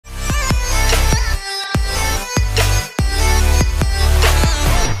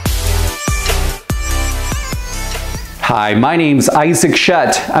Hi, my name's Isaac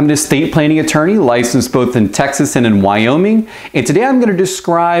Shutt. I'm an estate planning attorney licensed both in Texas and in Wyoming. And today I'm going to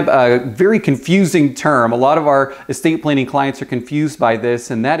describe a very confusing term. A lot of our estate planning clients are confused by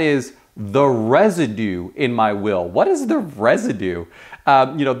this, and that is the residue in my will. What is the residue? A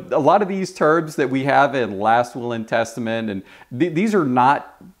lot of these terms that we have in last will and testament, and these are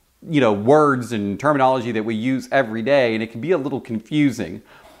not, words and terminology that we use every day, and it can be a little confusing.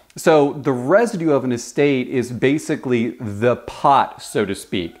 So the residue of an estate is basically the pot, so to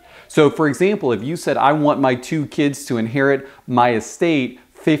speak. So for example, if you said, I want my two kids to inherit my estate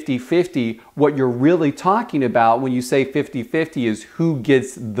 50-50, what you're really talking about when you say 50-50 is who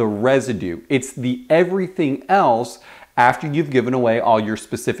gets the residue. It's the everything else after you've given away all your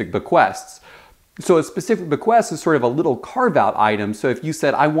specific bequests. So a specific bequest is sort of a little carve-out item. So if you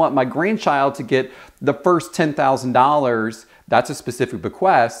said, I want my grandchild to get the first $10,000, that's a specific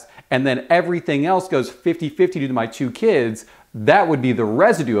bequest, and then everything else goes 50-50 to my two kids, that would be the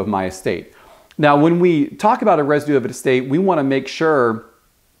residue of my estate. Now, when we talk about a residue of an estate, we want to make sure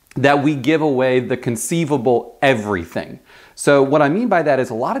that we give away the conceivable everything. So what I mean by that is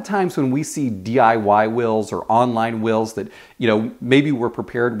a lot of times when we see DIY wills or online wills that, maybe were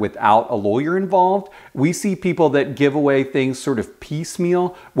prepared without a lawyer involved, we see people that give away things sort of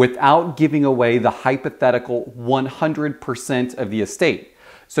piecemeal without giving away the hypothetical 100% of the estate.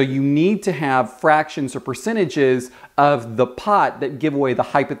 So you need to have fractions or percentages of the pot that give away the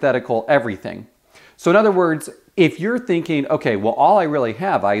hypothetical everything. So in other words, if you're thinking, okay, well, all I really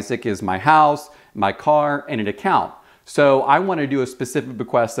have, Isaac, is my house, my car, and an account. So I want to do a specific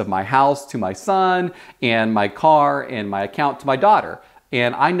bequest of my house to my son and my car and my account to my daughter.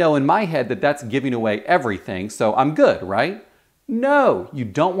 And I know in my head that that's giving away everything, so I'm good, right? No, you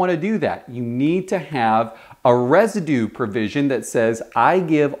don't want to do that. You need to have a residue provision that says, I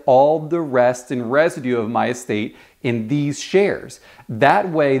give all the rest and residue of my estate in these shares. That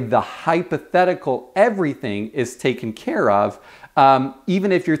way, the hypothetical everything is taken care of,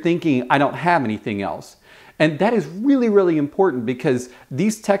 even if you're thinking, I don't have anything else. And that is really, really important because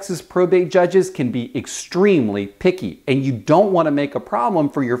these Texas probate judges can be extremely picky, and you don't want to make a problem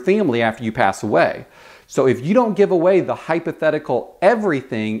for your family after you pass away. So if you don't give away the hypothetical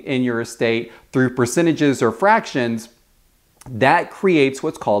everything in your estate through percentages or fractions, that creates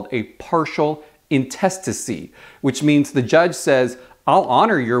what's called a partial intestacy, which means the judge says, I'll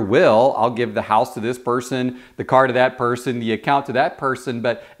honor your will. I'll give the house to this person, the car to that person, the account to that person.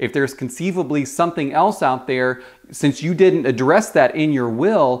 But if there's conceivably something else out there, since you didn't address that in your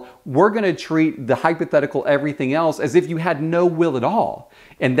will, we're going to treat the hypothetical everything else as if you had no will at all.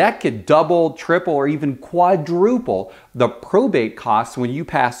 And that could double, triple, or even quadruple the probate costs when you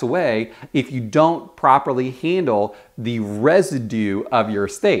pass away if you don't properly handle the residue of your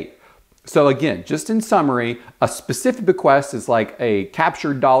estate. So again, just in summary, a specific bequest is like a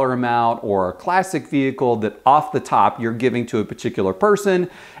captured dollar amount or a classic vehicle that off the top you're giving to a particular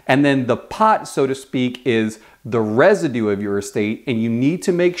person. And then the pot, so to speak, is the residue of your estate. And you need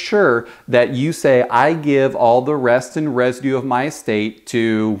to make sure that you say, I give all the rest and residue of my estate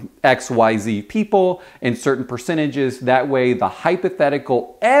to XYZ people in certain percentages. That way, the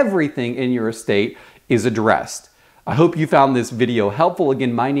hypothetical everything in your estate is addressed. I hope you found this video helpful.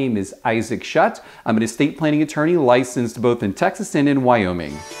 Again, my name is Isaac Shutt. I'm an estate planning attorney licensed both in Texas and in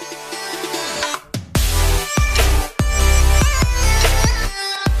Wyoming.